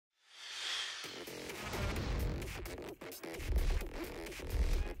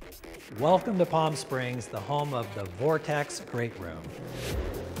Welcome to Palm Springs, the home of the Vortex Great Room.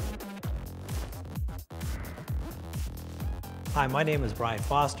 Hi, my name is Brian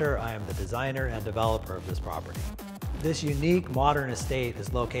Foster. I am the designer and developer of this property. This unique modern estate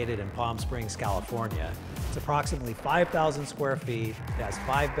is located in Palm Springs, California. It's approximately 5,000 square feet. It has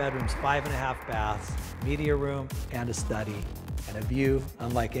 5 bedrooms, 5.5 baths, media room, and a study, and a view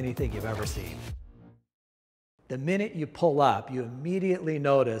unlike anything you've ever seen. The minute you pull up, you immediately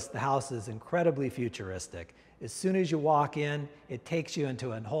notice the house is incredibly futuristic. As soon as you walk in, it takes you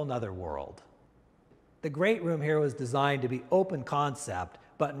into a whole nother world. The great room here was designed to be open concept,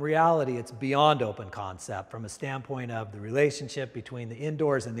 but in reality, it's beyond open concept from a standpoint of the relationship between the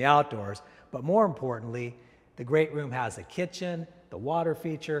indoors and the outdoors. But more importantly, the great room has a kitchen, the water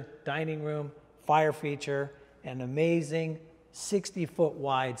feature, dining room, fire feature, and amazing 60-foot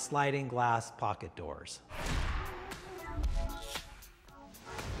wide sliding glass pocket doors.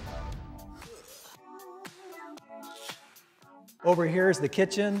 Over here is the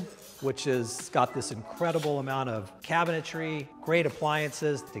kitchen, which has got this incredible amount of cabinetry, great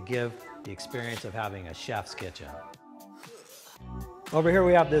appliances to give the experience of having a chef's kitchen. Over here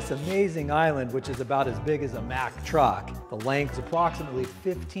we have this amazing island, which is about as big as a Mack truck. The length is approximately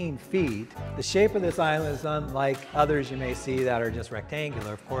 15 feet. The shape of this island is unlike others you may see that are just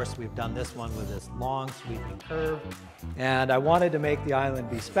rectangular. Of course, we've done this one with this long sweeping curve. And I wanted to make the island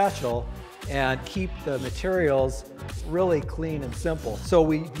be special and keep the materials really clean and simple. So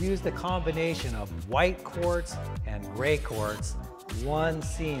we used a combination of white quartz and gray quartz, one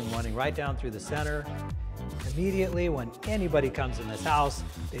seam running right down through the center. Immediately, when anybody comes in this house,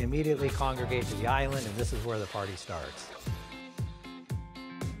 they immediately congregate to the island, and this is where the party starts.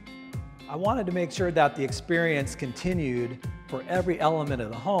 I wanted to make sure that the experience continued for every element of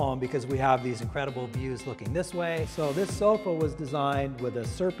the home because we have these incredible views looking this way. So this sofa was designed with a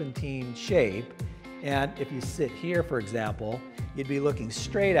serpentine shape, and if you sit here, for example, you'd be looking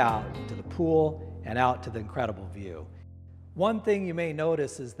straight out to the pool and out to the incredible view. One thing you may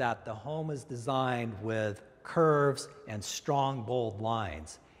notice is that the home is designed with curves and strong, bold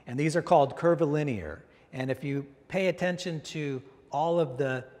lines. And these are called curvilinear. And if you pay attention to all of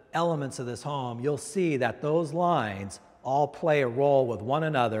the elements of this home, you'll see that those lines all play a role with one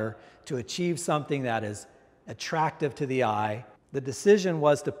another to achieve something that is attractive to the eye. The decision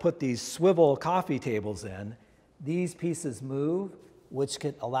was to put these swivel coffee tables in. These pieces move, which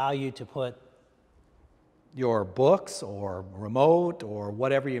could allow you to put your books or remote or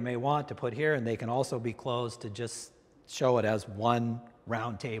whatever you may want to put here, and they can also be closed to just show it as one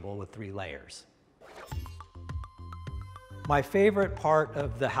round table with 3 layers. My favorite part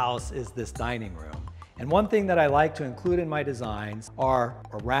of the house is this dining room. And one thing that I like to include in my designs are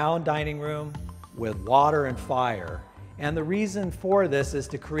a round dining room with water and fire. And the reason for this is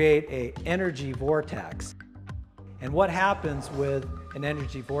to create an energy vortex. And what happens with an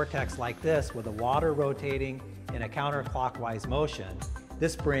energy vortex like this, with the water rotating in a counterclockwise motion,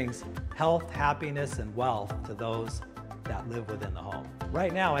 this brings health, happiness, and wealth to those that live within the home.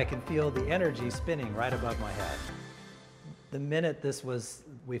 Right now, I can feel the energy spinning right above my head. The minute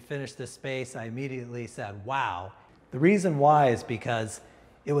we finished this space, I immediately said, wow. The reason why is because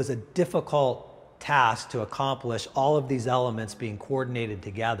it was a difficult task to accomplish all of these elements being coordinated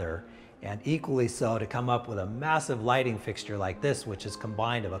together, and equally so to come up with a massive lighting fixture like this, which is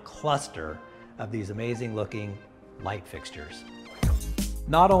combined of a cluster of these amazing looking light fixtures.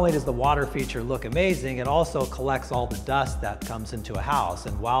 Not only does the water feature look amazing, it also collects all the dust that comes into a house.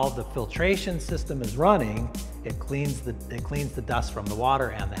 And while the filtration system is running, it cleans the dust from the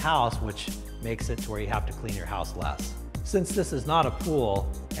water and the house, which makes it to where you have to clean your house less. Since this is not a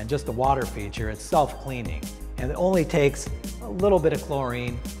pool and just a water feature, it's self-cleaning. And it only takes a little bit of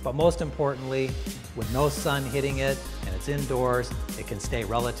chlorine, but most importantly, with no sun hitting it and it's indoors, it can stay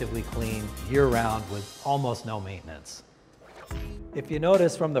relatively clean year-round with almost no maintenance. If you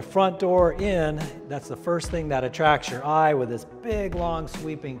notice from the front door in, that's the first thing that attracts your eye with this big, long,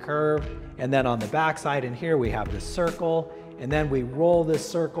 sweeping curve. And then on the back side in here, we have this circle, and then we roll this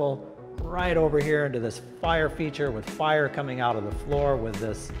circle right over here into this fire feature with fire coming out of the floor with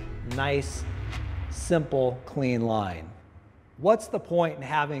this nice, simple, clean line. What's the point in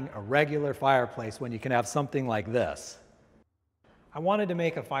having a regular fireplace when you can have something like this? I wanted to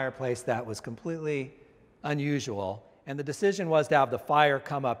make a fireplace that was completely unusual, and the decision was to have the fire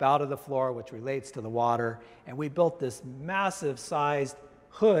come up out of the floor, which relates to the water, and we built this massive sized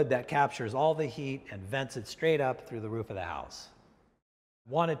hood that captures all the heat and vents it straight up through the roof of the house.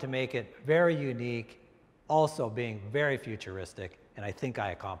 Wanted to make it very unique, also being very futuristic and I think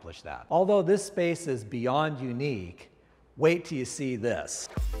I accomplished that. Although this space is beyond unique, wait till you see this.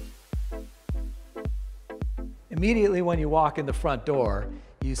 Immediately when you walk in the front door,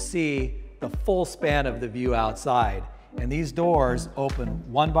 you see the full span of the view outside. And these doors open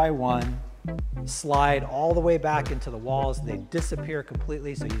one by one, slide all the way back into the walls. They disappear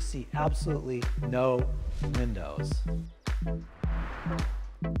completely, so you see absolutely no windows.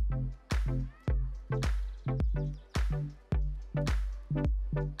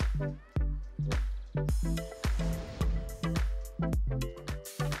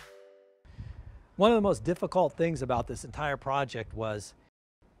 One of the most difficult things about this entire project was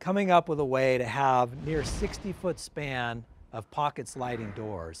coming up with a way to have near 60-foot span of pocket sliding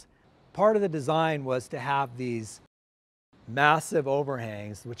doors. Part of the design was to have these massive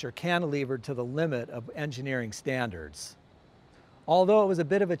overhangs, which are cantilevered to the limit of engineering standards. Although it was a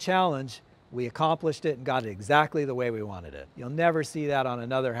bit of a challenge, we accomplished it and got it exactly the way we wanted it. You'll never see that on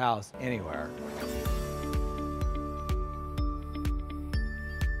another house anywhere.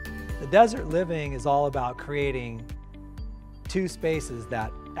 The desert living is all about creating two spaces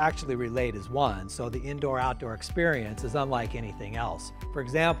that actually relate as one, so the indoor-outdoor experience is unlike anything else. For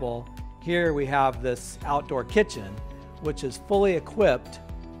example, here we have this outdoor kitchen, which is fully equipped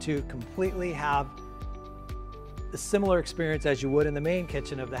to completely have a similar experience as you would in the main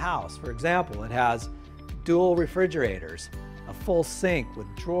kitchen of the house. For example, it has dual refrigerators, a full sink with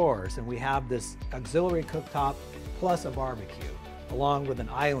drawers, and we have this auxiliary cooktop plus a barbecue, along with an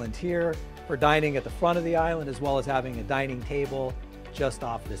island here for dining at the front of the island, as well as having a dining table just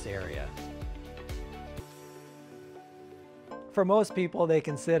off this area. For most people, they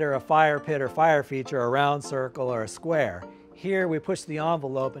consider a fire pit or fire feature a round circle or a square. Here we pushed the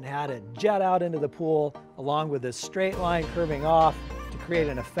envelope and had it jet out into the pool along with this straight line curving off to create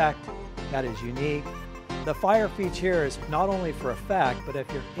an effect that is unique. The fire feature here is not only for effect, but if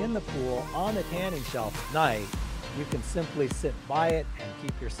you're in the pool on the tanning shelf at night, you can simply sit by it and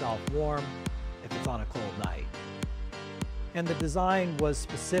keep yourself warm if it's on a cold night. And the design was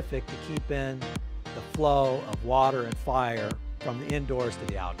specific to keep in the flow of water and fire from the indoors to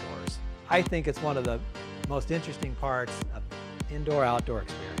the outdoors. I think it's one of the most interesting parts of indoor-outdoor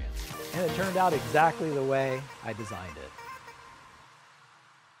experience. And it turned out exactly the way I designed it.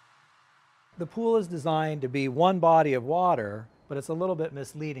 The pool is designed to be one body of water, but it's a little bit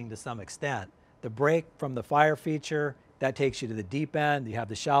misleading to some extent. The break from the fire feature, that takes you to the deep end. You have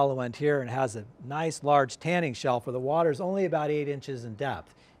the shallow end here, and it has a nice large tanning shelf where the water is only about 8 inches in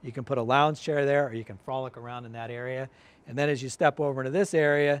depth. You can put a lounge chair there, or you can frolic around in that area. And then as you step over into this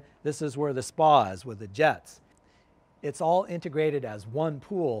area, this is where the spa is with the jets. It's all integrated as one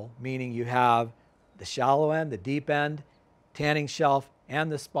pool, meaning you have the shallow end, the deep end, tanning shelf,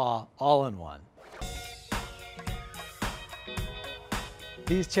 and the spa all in one.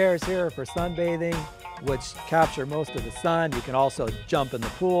 These chairs here are for sunbathing, which capture most of the sun. You can also jump in the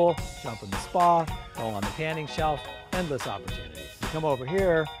pool, jump in the spa, go on the tanning shelf, endless opportunities. You come over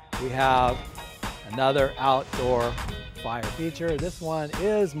here, we have another outdoor fire feature. This one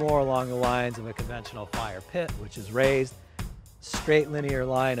is more along the lines of a conventional fire pit, which is raised, straight linear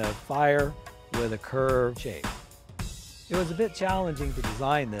line of fire with a curved shape. It was a bit challenging to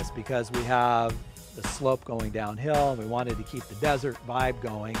design this because we have the slope going downhill and we wanted to keep the desert vibe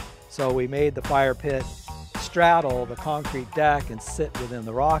going. So we made the fire pit straddle the concrete deck and sit within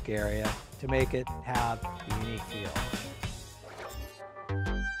the rock area to make it have a unique feel.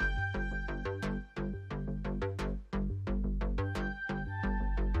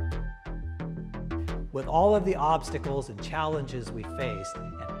 With all of the obstacles and challenges we faced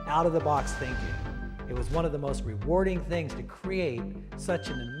and out-of-the-box thinking, it was one of the most rewarding things to create such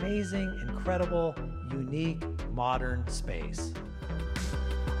an amazing, incredible, unique, modern space.